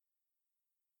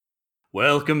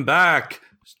Welcome back.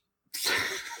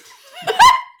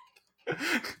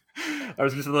 I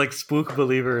was just like spook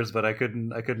believers, but I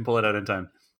couldn't pull it out in time.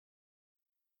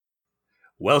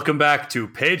 Welcome back to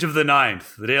Page of the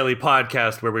Ninth, the daily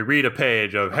podcast where we read a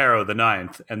page of Harrow the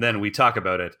Ninth and then we talk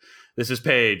about it. This is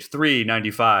page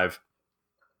 395.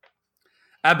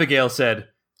 Abigail said,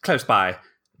 "Close by.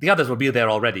 The others will be there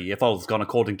already if all's gone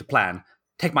according to plan.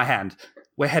 Take my hand.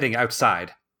 We're heading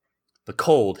outside." The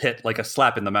cold hit like a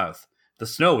slap in the mouth. The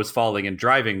snow was falling in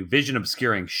driving,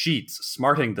 vision-obscuring sheets,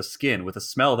 smarting the skin with a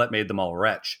smell that made them all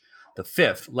retch. The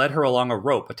fifth led her along a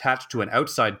rope attached to an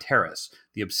outside terrace.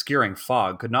 The obscuring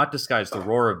fog could not disguise the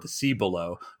roar of the sea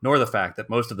below, nor the fact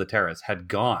that most of the terrace had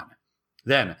gone.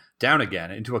 Then, down again,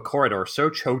 into a corridor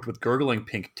so choked with gurgling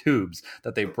pink tubes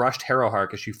that they brushed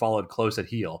Harrowhark as she followed close at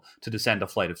heel to descend a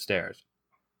flight of stairs.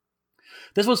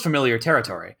 This was familiar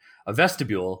territory, a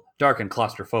vestibule, dark and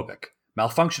claustrophobic.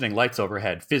 Malfunctioning lights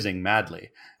overhead, fizzing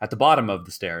madly. At the bottom of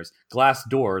the stairs, glass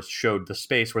doors showed the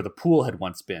space where the pool had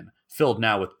once been, filled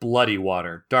now with bloody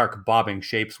water, dark bobbing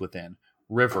shapes within.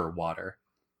 River water.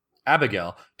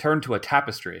 Abigail turned to a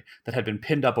tapestry that had been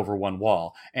pinned up over one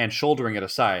wall, and, shouldering it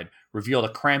aside, revealed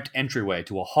a cramped entryway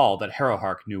to a hall that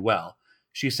Harrowhark knew well.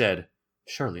 She said,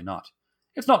 "Surely not."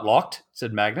 "It's not locked,"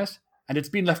 said Magnus, "and it's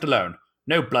been left alone.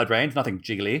 No blood rains, nothing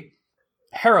jiggly."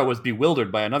 Harrow was bewildered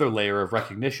by another layer of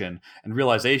recognition and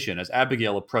realization as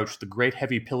Abigail approached the great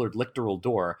heavy pillared lictoral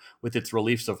door with its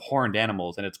reliefs of horned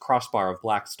animals and its crossbar of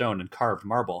black stone and carved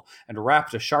marble, and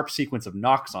rapped a sharp sequence of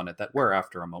knocks on it that were,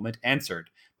 after a moment, answered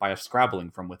by a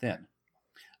scrabbling from within.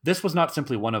 This was not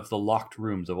simply one of the locked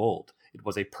rooms of old. It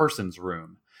was a person's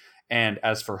room, and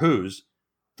as for whose,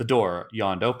 the door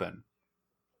yawned open.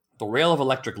 The rail of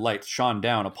electric lights shone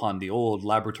down upon the old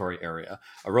laboratory area,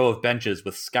 a row of benches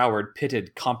with scoured,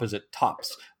 pitted composite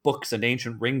tops, books and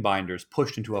ancient ring binders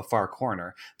pushed into a far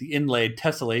corner, the inlaid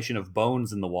tessellation of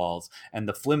bones in the walls, and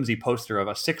the flimsy poster of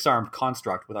a six-armed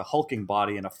construct with a hulking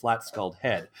body and a flat-skulled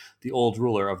head, the old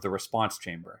ruler of the response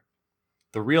chamber.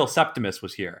 The real Septimus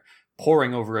was here,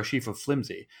 poring over a sheaf of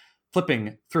flimsy,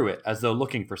 flipping through it as though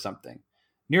looking for something.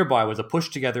 Nearby was a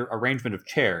pushed-together arrangement of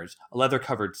chairs, a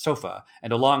leather-covered sofa,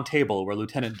 and a long table where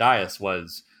Lieutenant Dias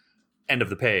was. End of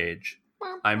the page.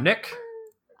 I'm Nick.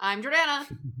 I'm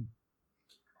Jordana.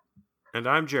 And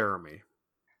I'm Jeremy.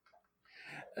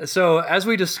 So, as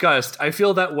we discussed, I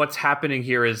feel that what's happening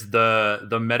here is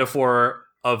the metaphor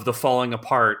of the falling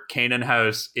apart. Canaan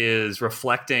House is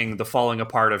reflecting the falling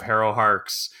apart of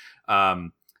Harrowhark's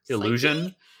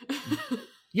illusion.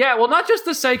 Yeah, well, not just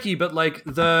the psyche, but like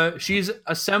she's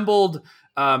assembled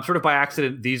sort of by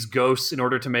accident these ghosts in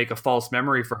order to make a false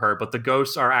memory for her, but the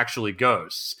ghosts are actually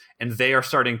ghosts, and they are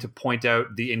starting to point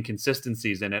out the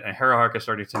inconsistencies in it, and Harrowhark is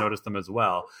starting to notice them as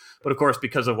well. But of course,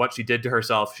 because of what she did to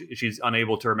herself, she's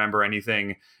unable to remember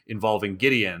anything involving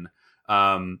Gideon,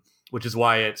 which is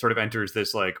why it sort of enters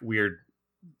this like weird,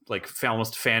 like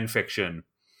almost fan fiction.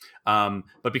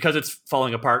 But because it's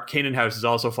falling apart, Canaan House is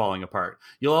also falling apart.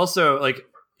 You'll also like.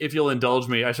 If you'll indulge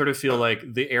me, I sort of feel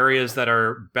like the areas that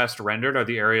are best rendered are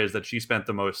the areas that she spent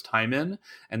the most time in.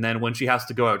 And then when she has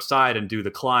to go outside and do the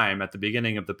climb at the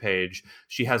beginning of the page,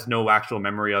 she has no actual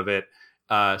memory of it.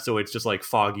 So it's just like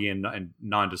foggy and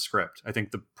nondescript. I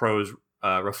think the prose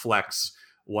reflects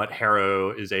what Harrow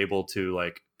is able to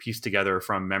like piece together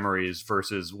from memories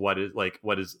versus what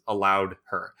is allowed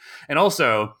her. And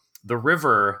also the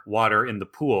river water in the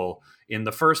pool. In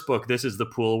the first book, this is the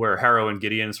pool where Harrow and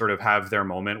Gideon sort of have their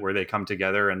moment where they come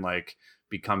together and like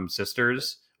become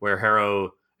sisters, where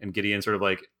Harrow and Gideon sort of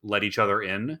like let each other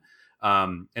in.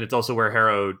 And it's also where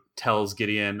Harrow tells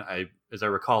Gideon, as I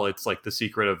recall, it's like the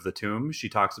secret of the tomb. She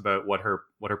talks about what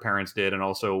her parents did and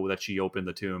also that she opened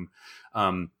the tomb.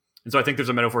 And so I think there's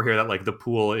a metaphor here that like the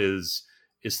pool is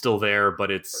still there,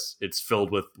 but it's filled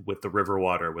with the river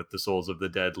water, with the souls of the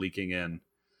dead leaking in.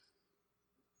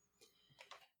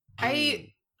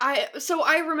 So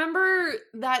I remember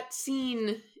that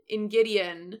scene in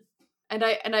Gideon, and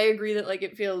I agree that like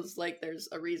it feels like there's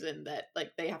a reason that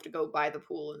like they have to go by the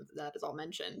pool and that is all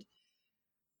mentioned.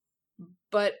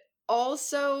 But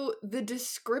also the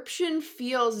description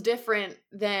feels different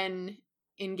than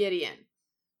in Gideon.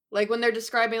 Like when they're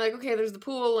describing like, okay, there's the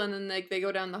pool and then like they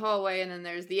go down the hallway and then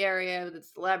there's the area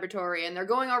that's the laboratory and they're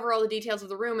going over all the details of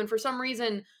the room, and for some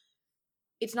reason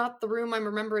it's not the room I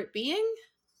remember it being.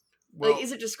 Well, like,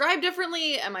 is it described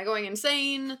differently? Am I going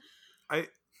insane? I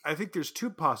think there's two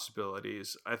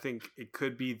possibilities. I think it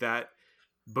could be that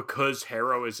because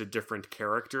Harrow is a different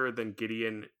character than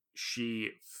Gideon,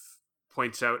 she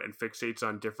points out and fixates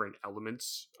on different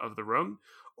elements of the room.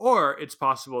 Or it's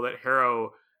possible that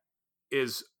Harrow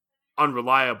is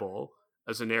unreliable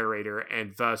as a narrator,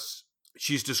 and thus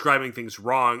she's describing things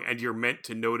wrong, and you're meant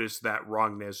to notice that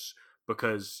wrongness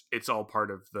because it's all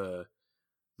part of the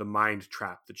mind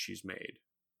trap that she's made.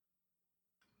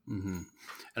 Mm-hmm.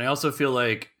 And I also feel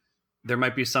like there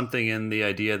might be something in the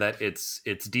idea that it's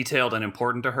detailed and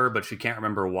important to her, but she can't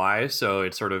remember why. So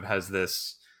it sort of has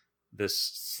this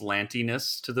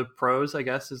slantiness to the prose, I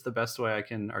guess, is the best way I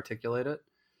can articulate it.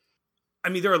 I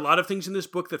mean, there are a lot of things in this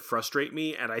book that frustrate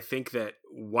me, and I think that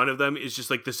one of them is just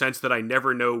like the sense that I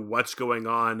never know what's going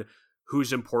on,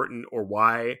 who's important, or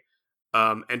why.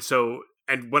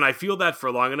 And when I feel that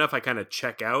for long enough, I kind of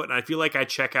check out, and I feel like I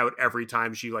check out every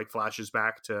time she like flashes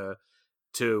back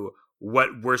to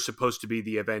what were supposed to be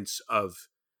the events of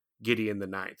Gideon the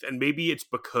Ninth. And maybe it's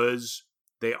because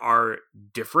they are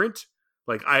different.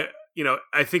 Like I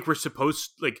think we're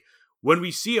supposed, like, when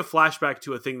we see a flashback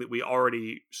to a thing that we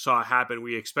already saw happen,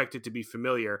 we expect it to be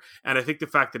familiar. And I think the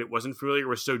fact that it wasn't familiar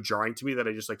was so jarring to me that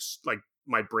I just like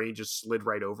my brain just slid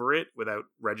right over it without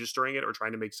registering it or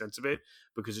trying to make sense of it,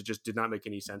 because it just did not make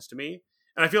any sense to me.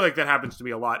 And I feel like that happens to me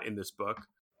a lot in this book.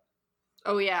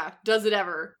 Oh yeah, does it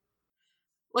ever?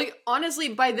 Like, honestly,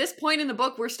 by this point in the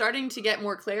book, we're starting to get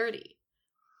more clarity.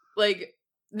 Like,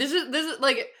 this is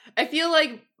like, I feel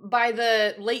like by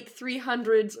the late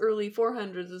 300s, early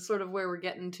 400s is sort of where we're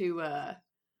getting to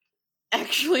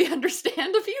actually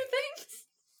understand a few things.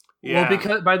 Yeah. Well,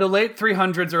 because by the late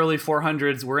 300s, early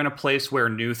 400s, we're in a place where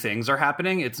new things are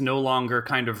happening. It's no longer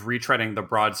kind of retreading the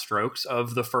broad strokes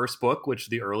of the first book, which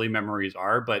the early memories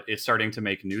are, but it's starting to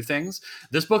make new things.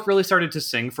 This book really started to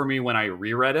sing for me when I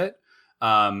reread it.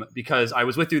 Because I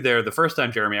was with you there the first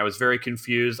time, Jeremy. I was very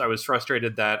confused. I was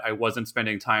frustrated that I wasn't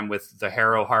spending time with the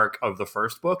Harrow Hark of the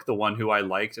first book, the one who I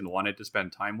liked and wanted to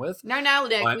spend time with. Now,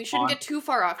 Nick, we shouldn't get too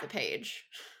far off the page.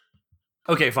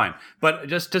 Okay, fine. But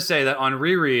just to say that on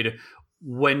reread,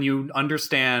 when you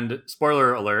understand,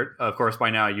 spoiler alert, of course,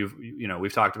 by now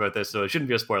we've talked about this, so it shouldn't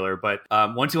be a spoiler. But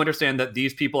once you understand that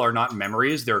these people are not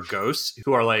memories, they're ghosts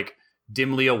who are like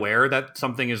dimly aware that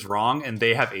something is wrong and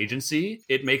they have agency,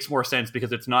 it makes more sense,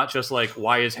 because it's not just like,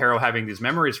 why is Harrow having these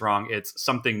memories wrong? It's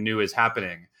something new is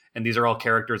happening. And these are all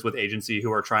characters with agency who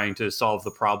are trying to solve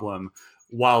the problem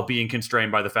while being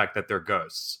constrained by the fact that they're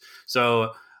ghosts.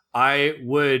 So I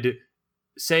would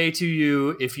say to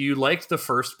you, if you liked the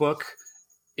first book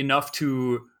enough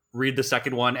to read the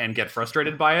second one and get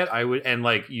frustrated by it, and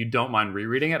like you don't mind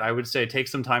rereading it, I would say take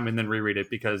some time and then reread it,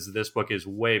 because this book is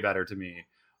way better to me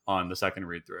on the second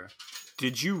read through.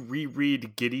 Did you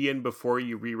reread Gideon before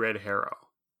you reread Harrow?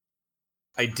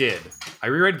 I did. I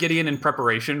reread Gideon in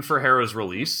preparation for Harrow's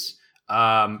release,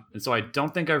 and so I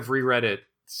don't think I've reread it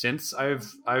since I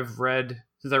read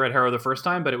Harrow the first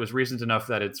time, but it was recent enough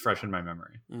that it's fresh in my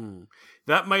memory.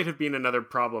 That might have been another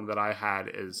problem that I had,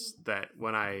 is that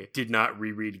when I did not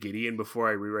reread Gideon before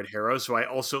I reread Harrow, so I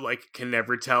also can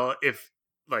never tell if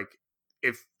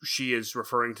she is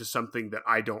referring to something that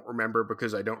I don't remember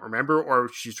because I don't remember, or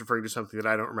if she's referring to something that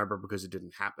I don't remember because it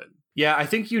didn't happen. Yeah, I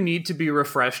think you need to be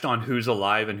refreshed on who's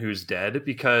alive and who's dead,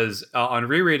 because on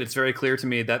reread, it's very clear to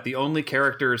me that the only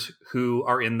characters who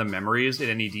are in the memories in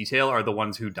any detail are the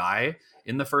ones who die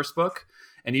in the first book.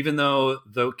 And even though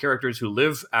the characters who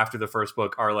live after the first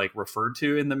book are referred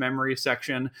to in the memory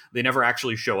section, they never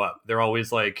actually show up. They're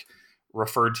always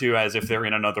referred to as if they're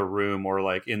in another room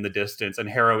or in the distance. And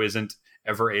Harrow isn't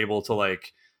ever able to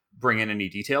bring in any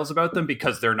details about them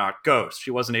because they're not ghosts.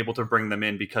 She wasn't able to bring them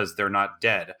in because they're not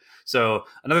dead. So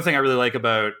another thing I really like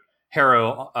about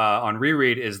Harrow on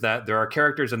reread is that there are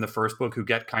characters in the first book who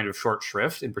get kind of short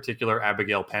shrift, in particular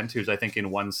Abigail Pent, who's I think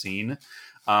in one scene.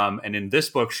 And in this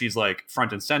book, she's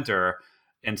front and center.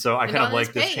 And so I kind of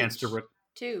like this chance to...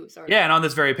 Yeah, and on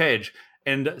this very page.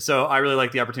 And so I really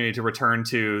like the opportunity to return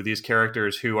to these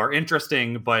characters who are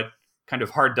interesting, but kind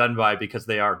of hard done by because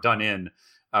they are done in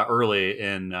early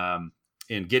in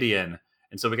Gideon.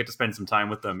 And so we get to spend some time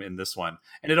with them in this one.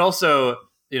 And it also,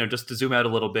 just to zoom out a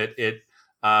little bit, it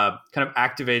kind of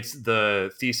activates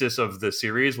the thesis of the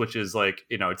series, which is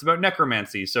it's about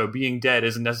necromancy. So being dead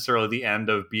isn't necessarily the end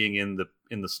of being in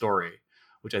the story,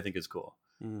 which I think is cool.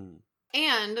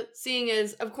 And seeing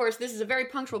as, of course, this is a very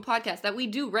punctual podcast that we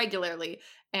do regularly.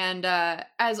 And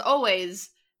as always,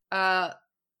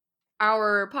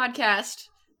 our podcast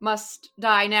must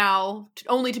die now,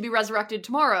 only to be resurrected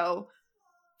tomorrow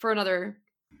for another.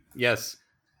 Yes.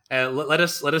 Let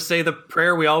us say the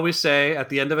prayer we always say at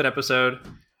the end of an episode.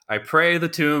 I pray the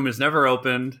tomb is never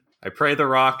opened. I pray the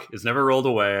rock is never rolled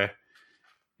away.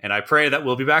 And I pray that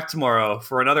we'll be back tomorrow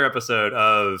for another episode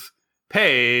of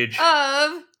Page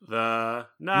of the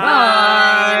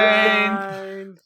Nine.